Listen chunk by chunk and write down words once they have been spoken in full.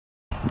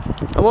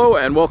Hello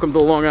and welcome to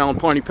the Long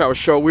Island Piney Power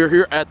Show. We're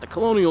here at the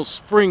Colonial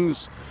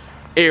Springs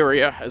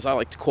area, as I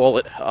like to call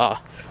it.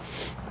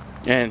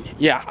 And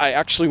yeah, I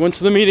actually went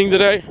to the meeting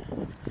today.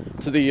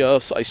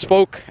 I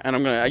spoke, and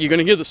you're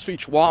gonna hear the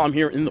speech while I'm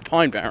here in the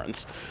Pine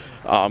Barrens.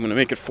 I'm gonna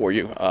make it for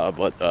you.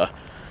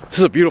 This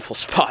is a beautiful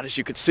spot, as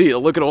you can see.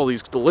 Look at all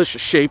these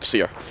delicious shapes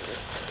here.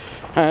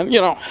 And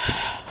you know,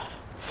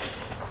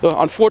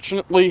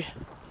 unfortunately,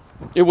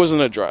 it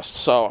wasn't addressed.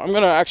 So I'm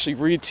gonna actually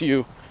read to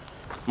you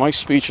my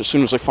speech as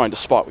soon as I find a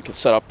spot we can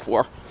set up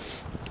for.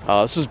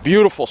 This is a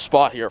beautiful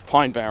spot here,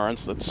 Pine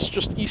Barrens, that's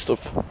just east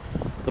of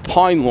the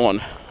Pine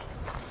Lawn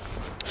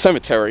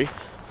Cemetery.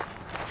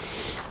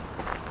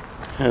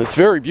 And it's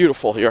very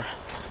beautiful here.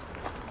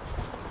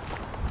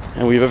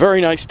 And we have a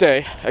very nice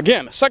day.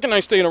 Again, a second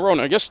nice day in a row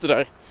now.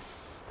 Yesterday,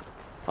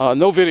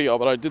 no video,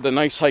 but I did the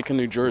nice hike in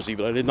New Jersey,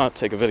 but I did not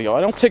take a video.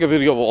 I don't take a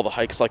video of all the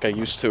hikes like I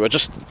used to. I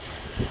just,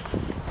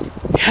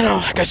 you know,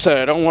 like I said,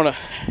 I don't want to.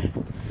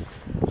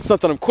 It's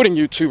not that I'm quitting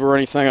YouTube or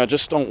anything, I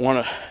just don't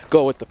want to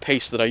go at the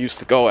pace that I used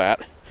to go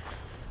at,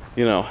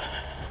 you know.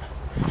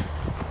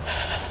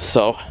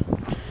 So,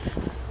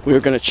 we're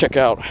going to check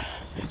out,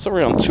 it's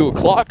around 2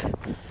 o'clock,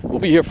 we'll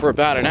be here for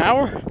about an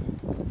hour,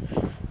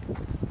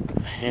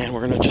 and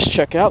we're going to just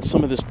check out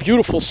some of this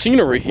beautiful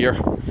scenery here,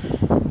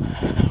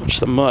 which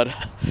the mud,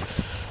 I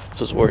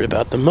was worried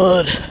about the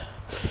mud,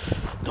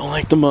 don't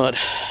like the mud,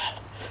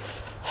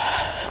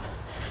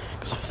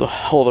 because of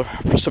all the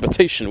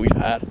precipitation we've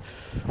had.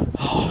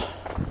 Oh,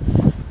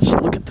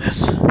 just look at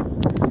this.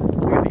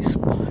 Look at these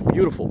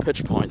beautiful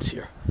pitch pines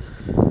here.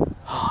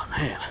 Oh,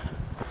 man.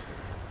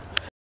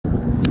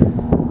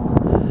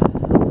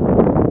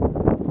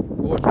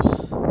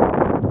 Gorgeous.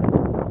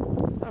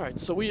 Alright,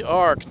 so we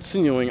are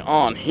continuing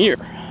on here.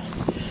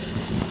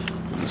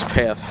 On this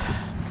path.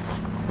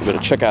 We're going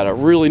to check out a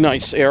really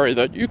nice area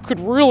that you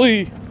could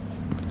really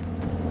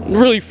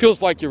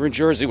feels like you're in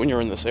Jersey when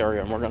you're in this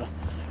area. And we're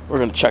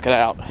gonna check it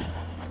out.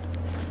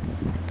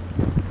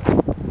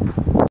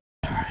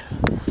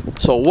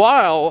 So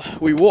while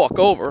we walk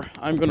over,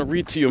 I'm going to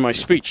read to you my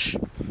speech.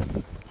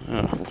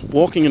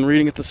 Walking and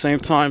reading at the same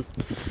time.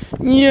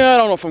 Yeah, I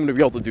don't know if I'm going to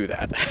be able to do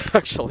that.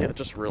 Actually, I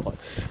just realized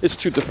it's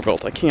too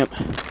difficult. I can't.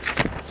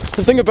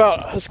 The thing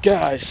about us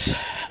guys,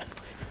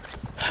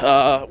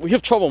 we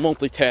have trouble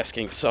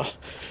multitasking, so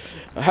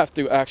I have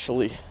to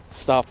actually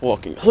stop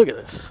walking. Look at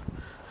this.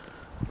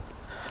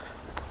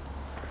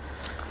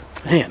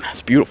 Man,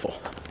 that's beautiful.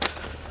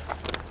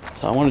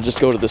 So I want to just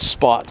go to this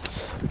spot.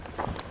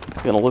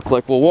 It's gonna look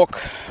like we'll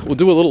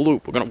do a little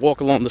loop. We're gonna walk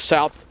along the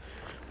south,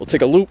 we'll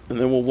take a loop, and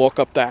then we'll walk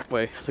up that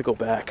way to go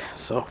back.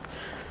 So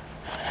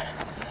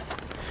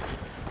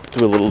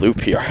do a little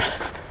loop here.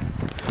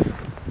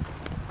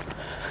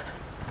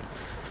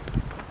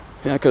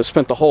 Yeah, I could have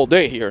spent the whole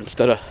day here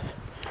instead of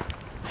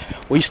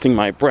wasting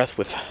my breath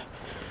with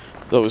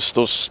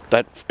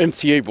that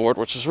MTA board,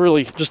 which is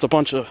really just a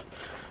bunch of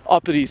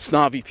uppity,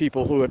 snobby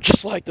people who are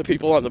just like the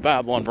people on the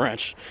Babylon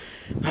branch.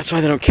 That's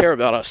why they don't care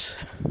about us.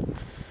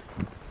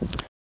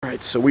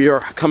 Alright, so we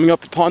are coming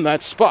up upon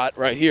that spot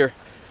right here.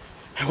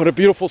 And what a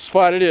beautiful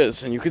spot it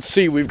is. And you can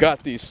see we've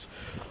got these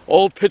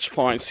old pitch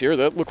pines here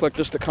that look like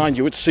just the kind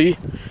you would see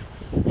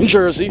in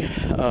Jersey.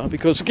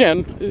 Because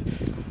again,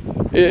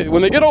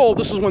 when they get old,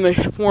 this is when they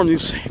form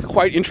these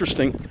quite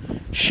interesting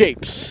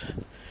shapes.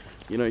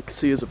 You know, you can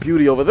see there's a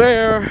beauty over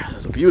there,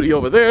 there's a beauty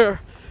over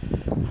there.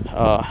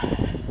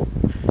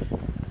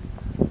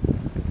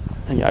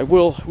 And yeah,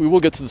 we will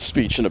get to the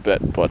speech in a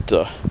bit, but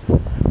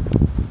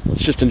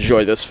let's just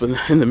enjoy this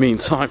in the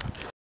meantime.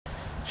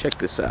 Check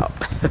this out.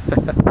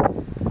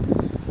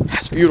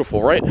 That's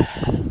beautiful, right?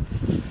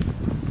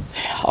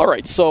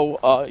 Alright,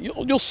 so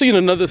you'll see in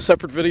another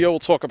separate video, we'll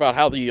talk about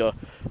how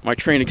my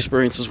train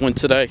experiences went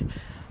today.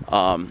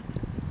 Look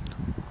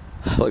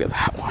at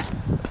that one.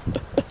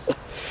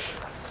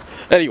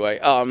 Anyway,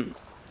 I'll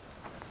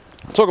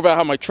talk about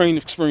how my train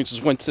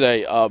experiences went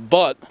today,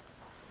 but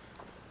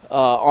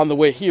on the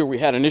way here we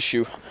had an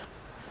issue.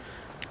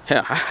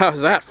 Yeah,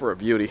 how's that for a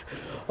beauty?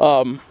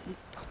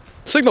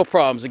 Signal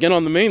problems again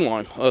on the main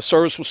line.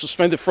 Service was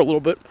suspended for a little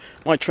bit.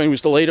 My train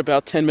was delayed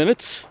about 10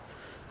 minutes.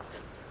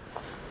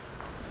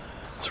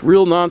 It's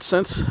real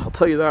nonsense, I'll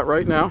tell you that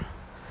right now.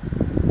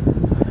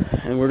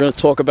 And we're going to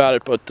talk about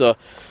it, but we're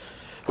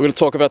going to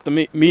talk about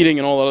the meeting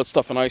and all that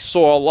stuff. And I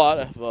saw a lot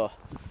of,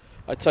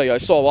 I tell you, I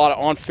saw a lot of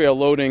unfair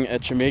loading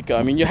at Jamaica.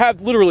 I mean, you have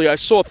literally, I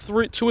saw 2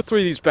 or 3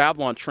 of these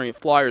Babylon train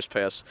flyers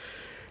pass,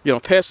 you know,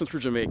 passing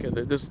through Jamaica.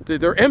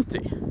 They're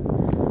empty.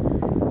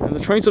 And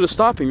the trains that are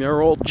stopping,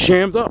 they're all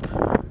jammed up.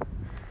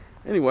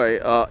 Anyway,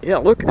 yeah,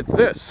 look at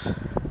this.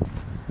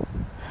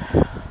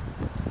 So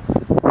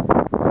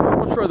I'd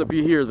much rather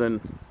be here than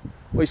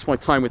waste my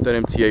time with that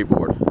MTA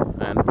board.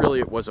 And really,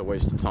 it was a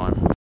waste of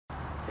time.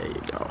 There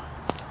you go.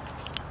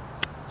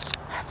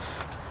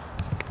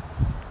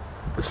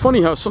 It's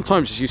funny how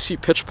sometimes you see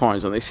pitch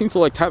pines and they seem to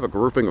like to have a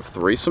grouping of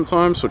 3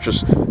 sometimes, which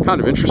is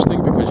kind of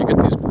interesting because you get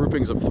these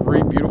groupings of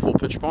 3 beautiful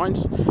pitch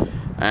pines.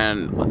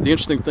 And the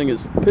interesting thing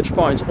is pitch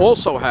pines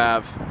also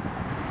have,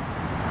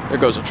 there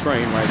goes a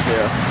train right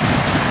there.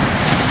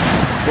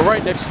 We're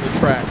right next to the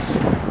tracks.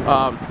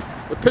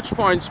 The pitch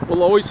pines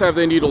will always have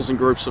their needles in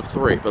groups of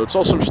 3, but it's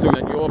also interesting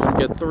that you often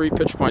get 3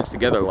 pitch pines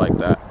together like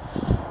that,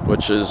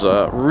 which is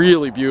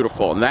really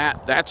beautiful. And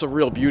that's a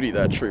real beauty,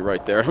 that tree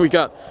right there. And we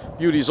got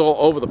beauties all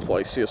over the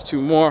place. Here's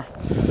 2 more.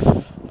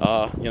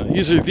 You know,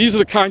 these are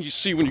the kind you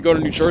see when you go to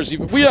New Jersey,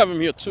 but we have them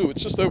here too.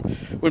 It's just that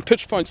when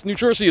pitch pines, New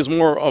Jersey is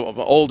more of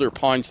older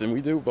pines than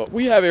we do, but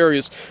we have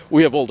areas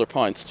we have older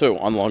pines too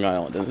on Long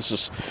Island, and this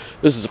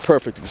is a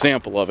perfect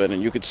example of it.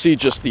 And you can see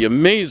just the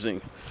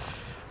amazing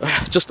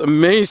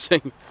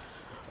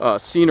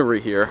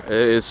scenery here. It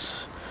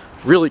is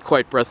really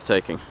quite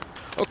breathtaking.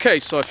 Okay,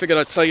 so I figured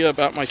I'd tell you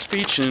about my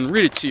speech and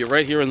read it to you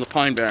right here in the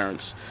Pine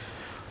Barrens.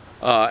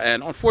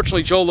 And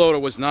unfortunately, Joe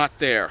Lhota was not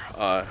there,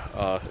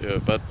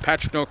 but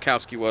Patrick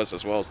Nowakowski was,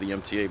 as well as the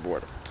MTA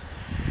board.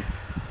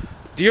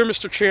 Dear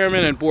Mr.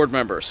 Chairman and board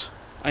members,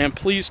 I am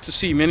pleased to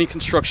see many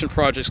construction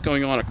projects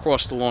going on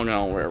across the Long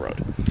Island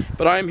Railroad.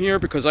 But I am here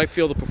because I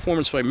feel the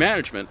performance by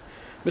management,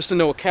 Mr.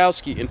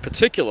 Nowakowski in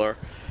particular,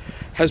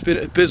 has been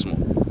abysmal.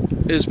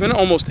 It has been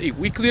almost a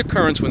weekly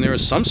occurrence when there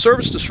is some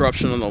service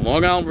disruption on the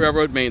Long Island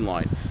Railroad Main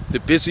Line, the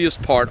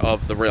busiest part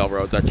of the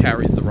railroad that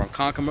carries the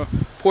Ronkonkoma,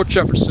 Port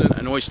Jefferson,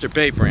 and Oyster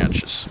Bay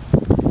branches.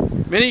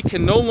 Many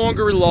can no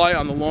longer rely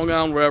on the Long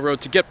Island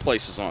Railroad to get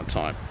places on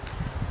time,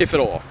 if at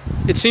all.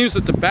 It seems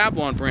that the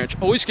Babylon branch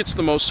always gets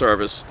the most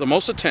service, the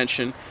most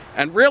attention,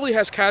 and rarely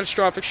has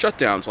catastrophic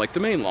shutdowns like the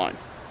main line.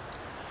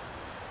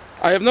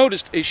 I have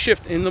noticed a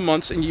shift in the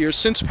months and years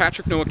since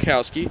Patrick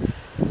Nowakowski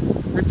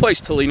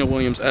replaced Helena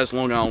Williams as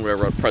Long Island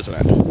Railroad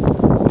President.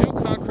 New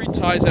concrete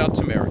ties out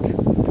to Merrick,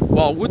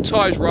 while wood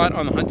ties rot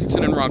on the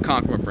Huntington and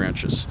Ronkonkoma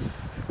branches,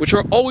 which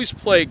are always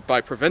plagued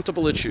by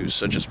preventable issues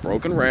such as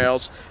broken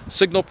rails,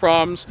 signal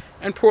problems,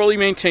 and poorly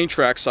maintained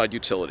trackside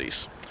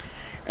utilities.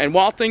 And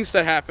while some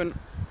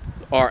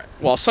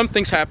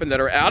things happen that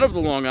are out of the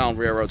Long Island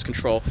Railroad's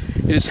control,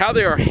 it is how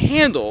they are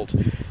handled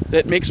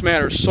that makes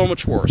matters so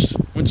much worse.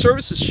 When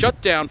service is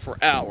shut down for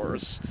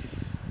hours,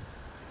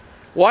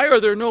 why are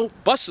there no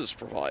buses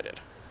provided?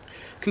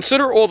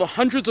 Consider all the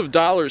hundreds of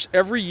dollars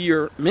every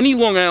year many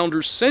Long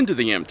Islanders send to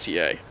the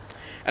MTA,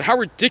 and how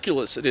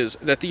ridiculous it is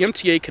that the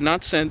MTA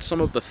cannot send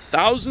some of the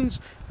thousands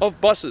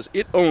of buses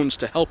it owns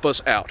to help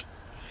us out.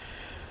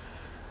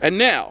 And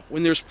now,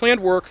 when there's planned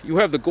work, you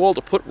have the goal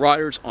to put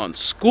riders on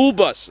school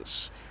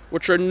buses,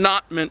 which are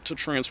not meant to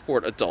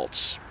transport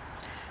adults.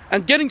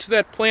 And getting to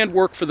that planned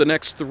work for the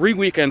next 3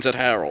 weekends at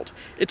Harold,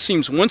 it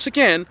seems once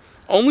again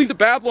only the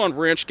Babylon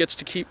branch gets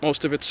to keep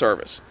most of its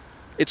service.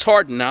 It's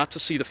hard not to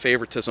see the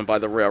favoritism by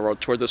the railroad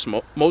toward this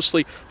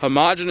mostly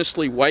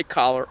homogenously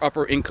white-collar,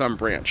 upper-income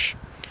branch.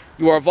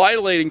 You are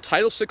violating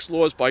Title VI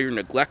laws by your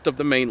neglect of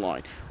the main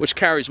line, which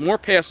carries more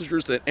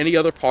passengers than any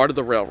other part of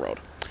the railroad.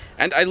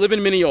 And I live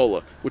in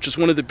Mineola, which is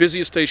one of the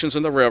busiest stations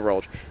in the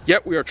railroad,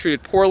 yet we are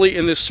treated poorly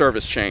in this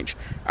service change.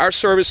 Our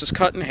service is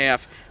cut in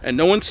half, and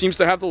no one seems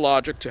to have the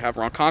logic to have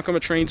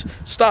Ronkonkoma trains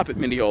stop at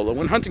Mineola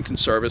when Huntington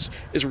service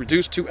is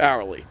reduced to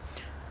hourly.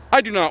 I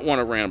do not want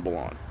to ramble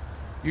on.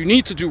 You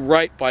need to do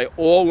right by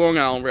all Long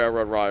Island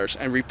Railroad riders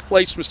and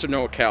replace Mr.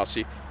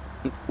 Nowakowski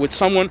with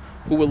someone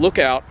who will look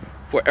out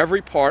for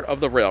every part of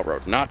the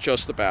railroad, not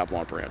just the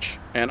Babylon branch.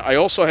 And I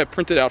also have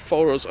printed out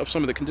photos of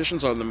some of the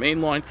conditions on the main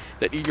line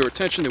that need your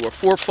attention. There were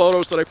 4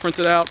 photos that I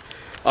printed out.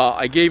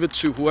 I gave it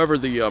to whoever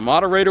the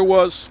moderator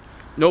was.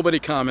 Nobody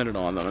commented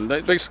on them. And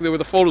basically, they were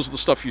the photos of the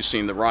stuff you've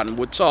seen, the rotten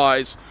wood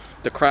ties,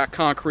 the cracked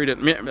concrete at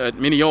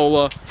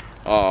Mineola,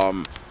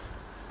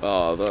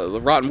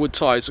 the rotten wood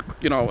ties,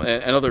 you know,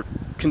 and other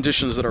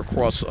conditions that are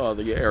across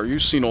the area.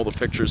 You've seen all the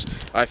pictures.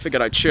 I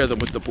figured I'd share them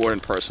with the board in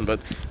person,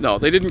 but no,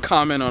 they didn't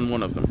comment on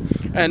one of them.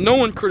 And no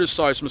one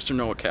criticized Mr.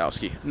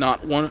 Nowakowski.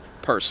 Not one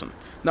person.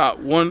 Not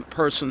one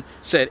person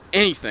said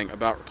anything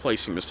about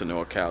replacing Mr.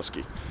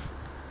 Nowakowski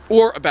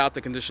or about the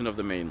condition of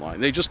the main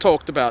line. They just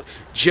talked about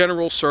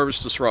general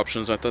service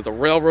disruptions. I thought the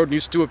railroad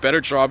needs to do a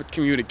better job at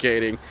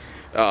communicating.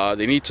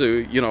 They need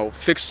to, you know,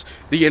 fix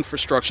the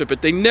infrastructure,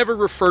 but they never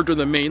referred to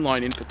the main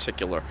line in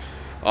particular.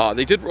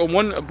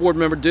 One board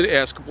member did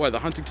ask why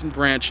the Huntington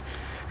branch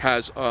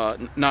has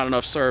not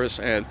enough service,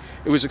 and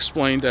it was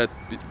explained that,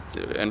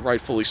 and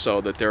rightfully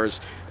so, that there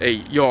is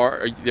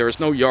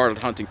no yard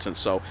at Huntington,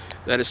 so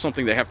that is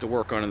something they have to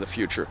work on in the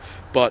future.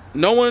 But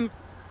no one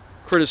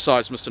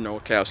criticized Mr.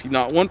 Nowakowski.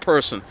 Not one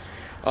person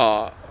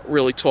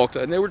really talked,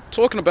 and they were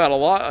talking about a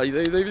lot.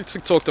 They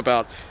talked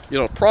about, you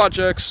know,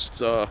 projects.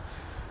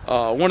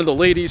 One of the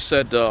ladies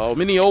said,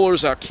 Mineola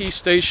is our key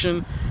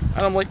station.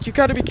 And I'm like, you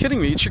got to be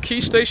kidding me. It's your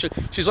key station.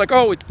 She's like,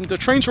 oh, the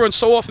trains run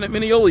so often at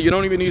Mineola, you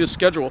don't even need a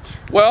schedule.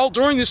 Well,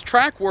 during this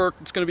track work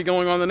that's going to be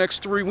going on the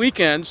next 3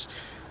 weekends,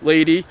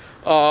 lady,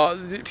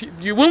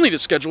 you will need a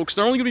schedule because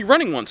they're only going to be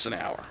running once an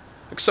hour,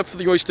 except for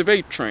the Oyster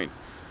Bay train.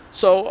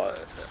 So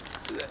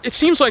it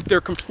seems like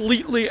they're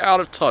completely out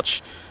of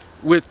touch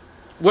with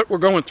what we're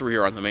going through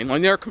here on the main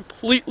line. They're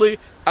completely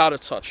out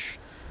of touch.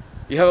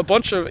 You have a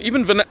bunch of,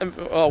 even,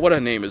 what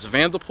her name is,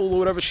 Vanderpool or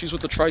whatever, she's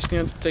with the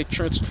Tri-State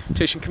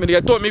Transportation Committee.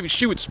 I thought maybe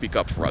she would speak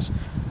up for us.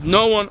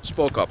 No one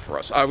spoke up for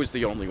us. I was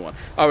the only one.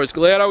 I was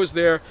glad I was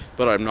there,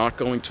 but I'm not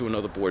going to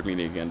another board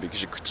meeting again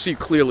because you could see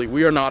clearly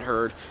we are not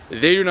heard.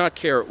 They do not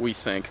care what we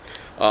think.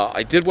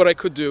 I did what I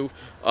could do.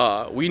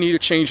 We need a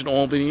change in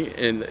Albany,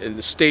 in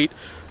the state,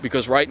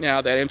 because right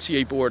now that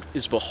MTA board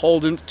is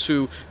beholden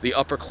to the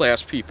upper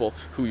class people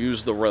who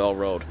use the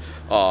railroad,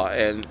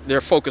 and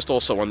they're focused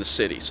also on the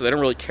city, so they don't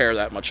really care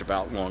that much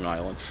about Long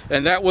Island.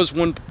 And that was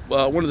one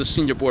of the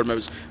senior board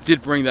members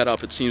did bring that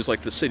up. It seems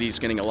like the city is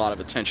getting a lot of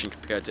attention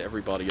compared to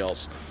everybody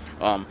else.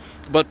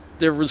 But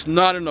there was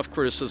not enough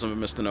criticism of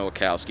Mr.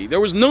 Nowakowski. There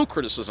was no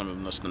criticism of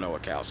Mr.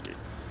 Nowakowski.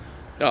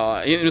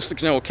 Mr.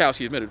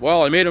 Nowakowski admitted,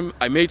 well,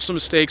 I made some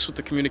mistakes with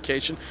the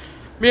communication.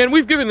 Man,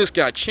 we've given this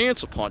guy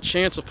chance upon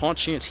chance upon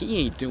chance. He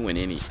ain't doing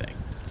anything.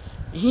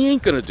 He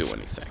ain't gonna do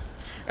anything.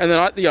 And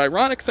then the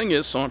ironic thing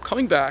is, so I'm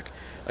coming back.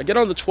 I get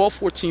on the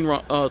 1214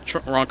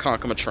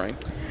 Ronkonkoma train,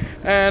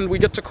 and we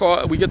get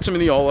to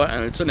Mineola,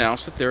 and it's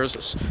announced that there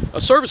is a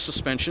service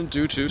suspension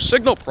due to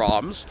signal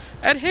problems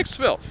at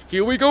Hicksville.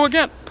 Here we go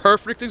again.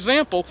 Perfect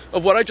example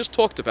of what I just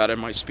talked about in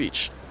my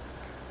speech.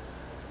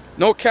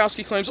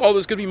 Nowakowski claims, oh,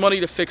 there's going to be money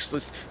to fix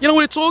this. You know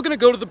what? It's all going to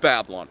go to the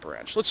Babylon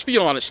branch. Let's be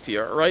honest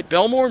here, all right?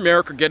 Belmore and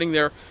Merrick are getting they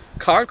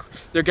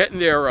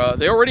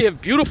already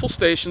have beautiful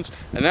stations,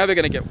 and now they're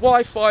going to get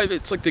Wi-Fi.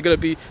 It's like they're going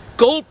to be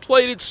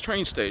gold-plated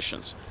train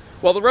stations,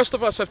 while the rest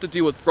of us have to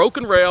deal with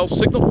broken rails,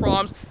 signal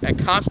problems, and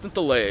constant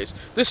delays.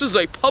 This is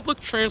a public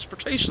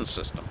transportation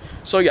system.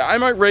 So yeah, I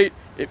might rate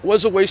it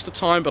was a waste of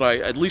time, but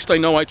at least I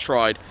know I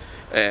tried.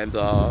 And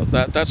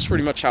that's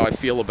pretty much how I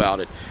feel about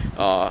it.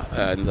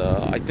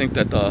 I think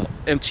that the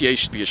MTA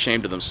should be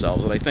ashamed of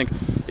themselves. And I think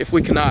if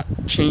we cannot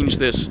change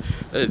this,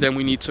 then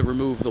we need to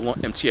remove the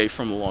MTA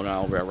from the Long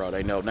Island Railroad.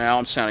 I know now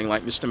I'm sounding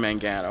like Mr.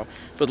 Mangano,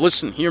 but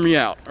listen, hear me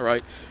out, all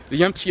right?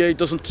 The MTA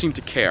doesn't seem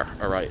to care,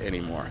 all right,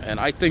 anymore. And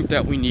I think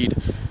that we need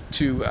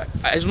to,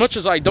 as much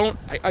as I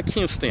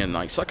can't stand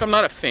nice. Like, I'm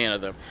not a fan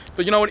of them.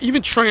 But you know what?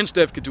 Even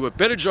Transdev could do a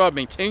better job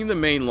maintaining the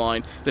main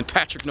line than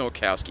Patrick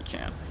Nowakowski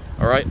can.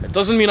 All right? It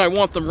doesn't mean I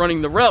want them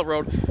running the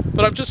railroad,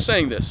 but I'm just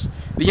saying this.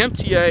 The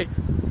MTA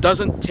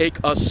doesn't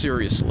take us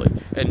seriously.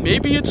 And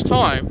maybe it's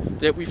time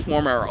that we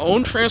form our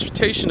own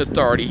transportation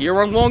authority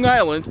here on Long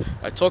Island.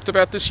 I talked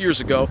about this years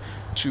ago,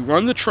 to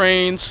run the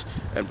trains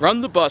and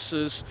run the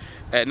buses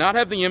and not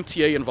have the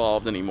MTA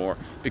involved anymore,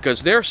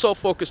 because they're so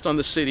focused on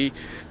the city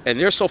and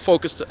they're so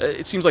focused.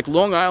 It seems like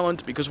Long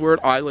Island, because we're an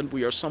island,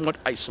 we are somewhat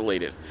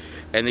isolated,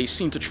 and they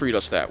seem to treat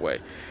us that way.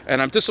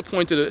 And I'm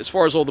disappointed, as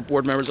far as all the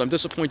board members, I'm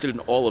disappointed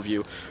in all of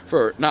you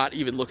for not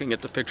even looking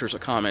at the pictures or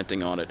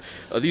commenting on it.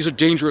 These are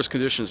dangerous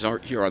conditions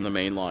here on the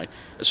main line,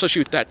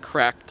 especially with that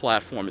cracked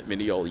platform at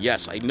Mineola.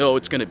 Yes, I know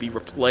it's going to be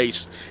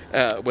replaced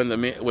when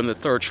the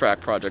third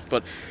track project,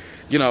 but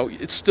you know,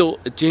 it's still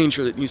a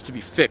danger that needs to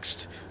be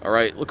fixed. All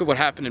right, look at what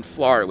happened in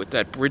Florida with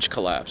that bridge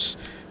collapse.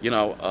 You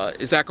know,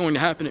 is that going to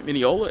happen at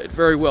Mineola? It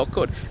very well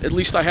could. At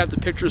least I have the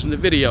pictures and the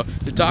video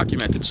to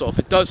document it. So if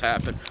it does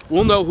happen,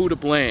 we'll know who to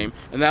blame,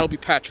 and that'll be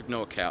Patrick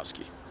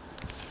Nowakowski.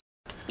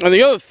 And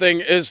the other thing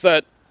is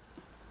that,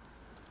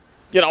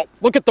 you know,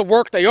 look at the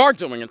work they are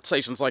doing in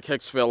stations like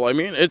Hicksville. I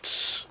mean,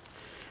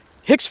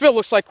 Hicksville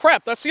looks like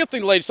crap. That's the other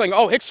thing, ladies, saying,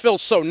 oh,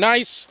 Hicksville's so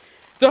nice.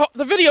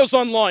 The video's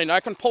online. I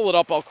can pull it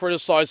up. I'll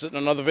criticize it in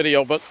another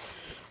video. But,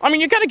 I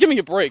mean, you got to give me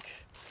a break.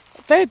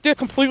 They're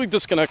completely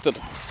disconnected.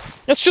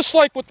 It's just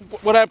like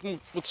what happened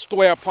with the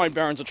way our Pine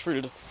Barrens are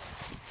treated.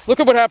 Look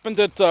at what happened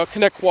at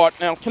Connecticut.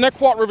 Now,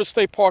 Connecticut River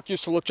State Park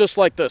used to look just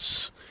like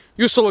this.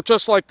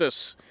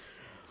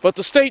 But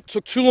the state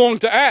took too long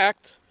to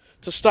act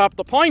to stop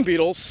the pine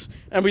beetles,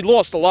 and we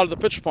lost a lot of the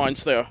pitch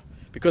pines there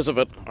because of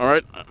it, all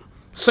right?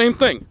 Same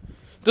thing.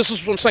 This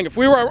is what I'm saying. If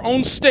we were our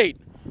own state,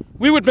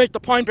 we would make the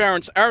Pine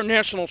Barrens our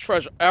national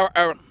treasure.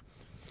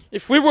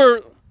 If we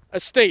were a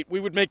state, we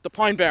would make the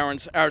Pine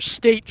Barrens our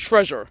state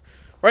treasure.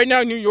 Right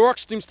now, New York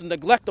seems to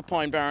neglect the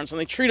Pine Barrens,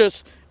 and they treat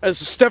us as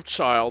a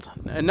stepchild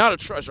and not a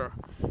treasure.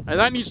 And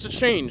that needs to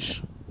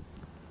change.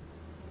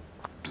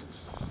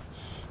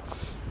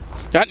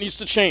 That needs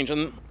to change,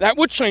 and that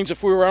would change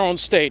if we were our own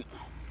state.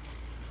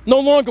 No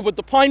longer would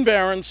the Pine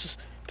Barrens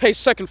pay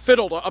second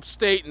fiddle to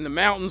upstate and the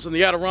mountains and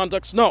the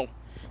Adirondacks. No,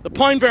 the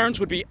Pine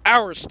Barrens would be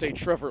our state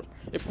treasure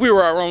if we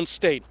were our own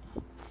state.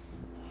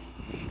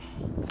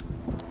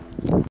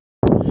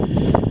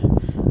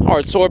 All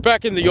right, so we're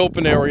back in the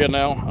open area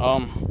now.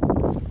 I'm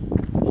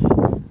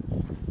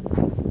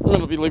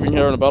going to be leaving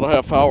here in about a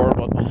half hour,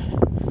 but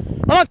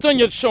I'm not done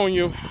yet showing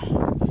you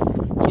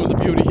some of the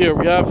beauty here.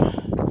 We have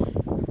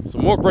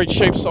some more great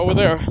shapes over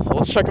there, so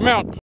let's check them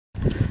out.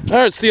 All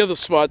right, it's the other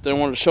spot that I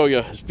wanted to show you.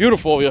 It's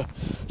beautiful. You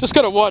just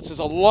got to watch. There's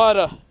a lot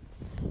of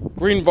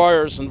green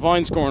briars and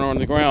vines going on in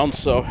the ground,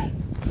 so.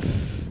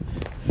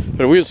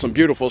 But we have some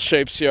beautiful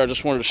shapes here. I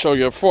just wanted to show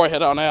you before I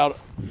head on out.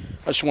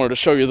 I just wanted to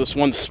show you this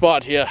one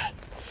spot here.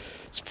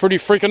 It's pretty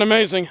freaking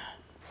amazing.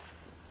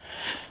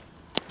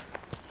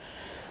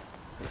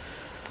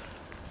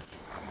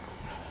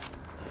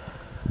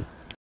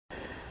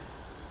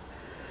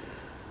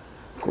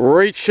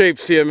 Great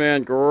shapes here,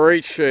 man.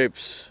 Great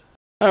shapes.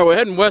 All right, we're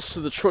heading west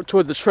to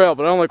toward the trail,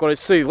 but I don't like what I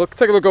see. Look,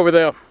 take a look over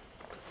there.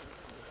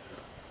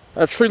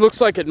 That tree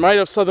looks like it might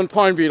have southern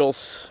pine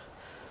beetles.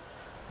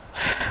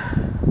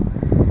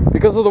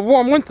 Because of the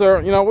warm winter,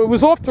 you know, it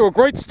was off to a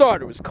great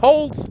start. It was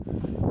cold.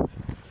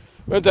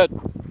 We had that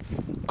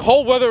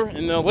cold weather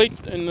in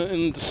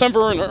in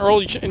December and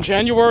early in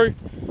January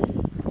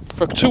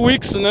for 2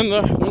 weeks, and then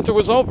the winter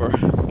was over.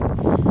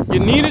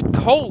 You need it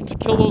cold to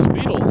kill those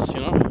beetles,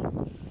 you know.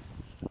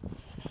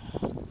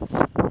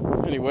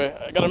 Anyway,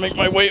 I gotta make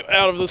my way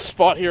out of this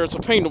spot here. It's a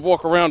pain to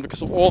walk around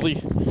because of all the,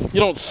 you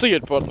don't see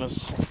it, but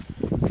there's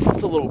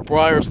lots of little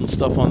briars and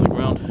stuff on the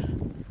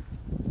ground.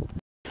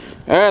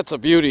 That's a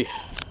beauty.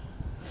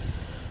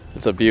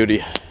 It's a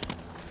beauty.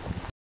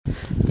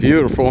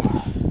 Beautiful.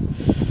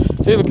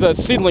 Hey, look at that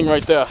seedling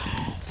right there.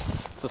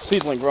 It's a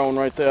seedling growing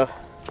right there.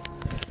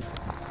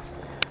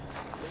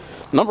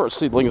 A number of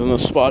seedlings in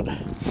this spot.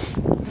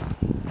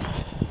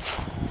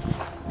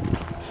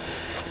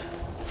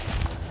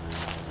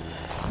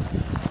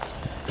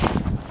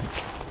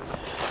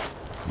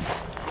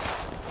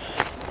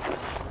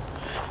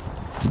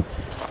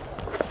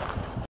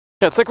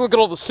 Yeah, take a look at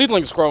all the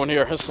seedlings growing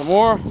here. There's some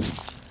more.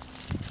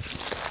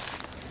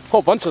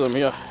 Whole bunch of them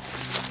here.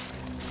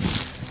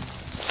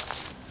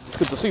 It's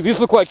good to see. These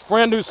look like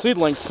brand new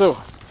seedlings too.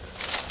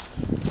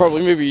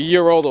 Probably maybe a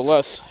year old or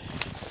less.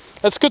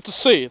 That's good to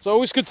see. It's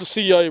always good to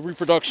see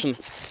reproduction.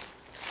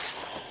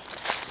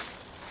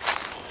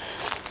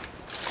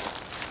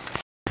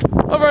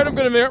 Alright, I'm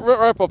going to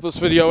wrap up this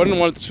video. I didn't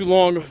want it too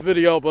long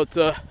video, but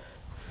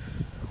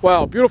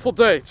wow, beautiful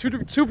day.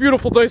 Two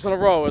beautiful days in a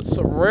row. It's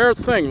a rare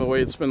thing the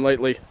way it's been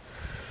lately.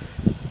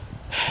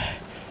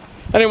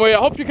 Anyway, I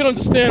hope you can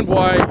understand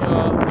why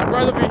I'd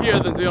rather be here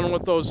than dealing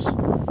with those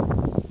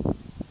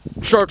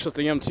sharks at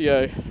the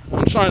MTA.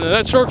 I'm trying to,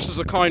 that sharks is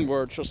a kind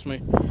word, trust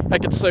me. I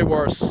could say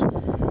worse.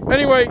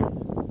 Anyway,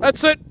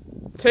 that's it.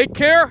 Take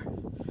care.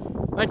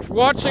 Thanks for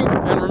watching.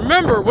 And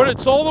remember what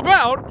it's all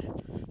about.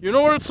 You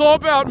know what it's all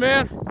about,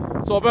 man.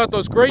 It's all about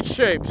those great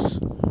shapes.